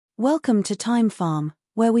Welcome to Time Farm,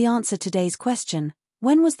 where we answer today's question: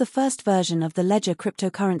 when was the first version of the Ledger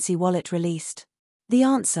cryptocurrency wallet released? The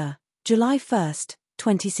answer: July 1,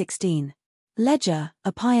 2016. Ledger,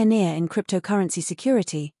 a pioneer in cryptocurrency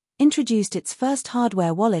security, introduced its first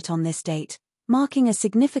hardware wallet on this date, marking a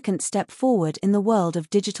significant step forward in the world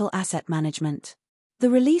of digital asset management.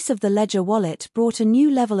 The release of the Ledger wallet brought a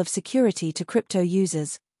new level of security to crypto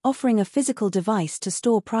users, offering a physical device to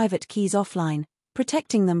store private keys offline,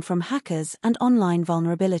 protecting them from hackers and online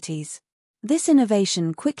vulnerabilities. This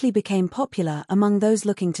innovation quickly became popular among those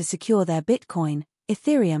looking to secure their Bitcoin,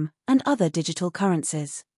 Ethereum, and other digital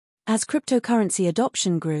currencies. As cryptocurrency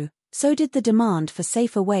adoption grew, so did the demand for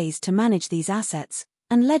safer ways to manage these assets,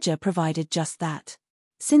 and Ledger provided just that.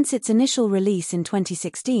 Since its initial release in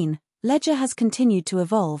 2016, Ledger has continued to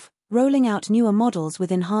evolve, rolling out newer models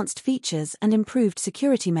with enhanced features and improved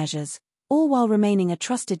security measures, all while remaining a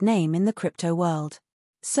trusted name in the crypto world.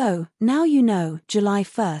 So, now you know, July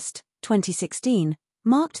 1, 2016,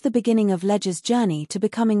 marked the beginning of Ledger's journey to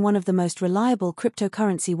becoming one of the most reliable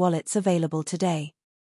cryptocurrency wallets available today.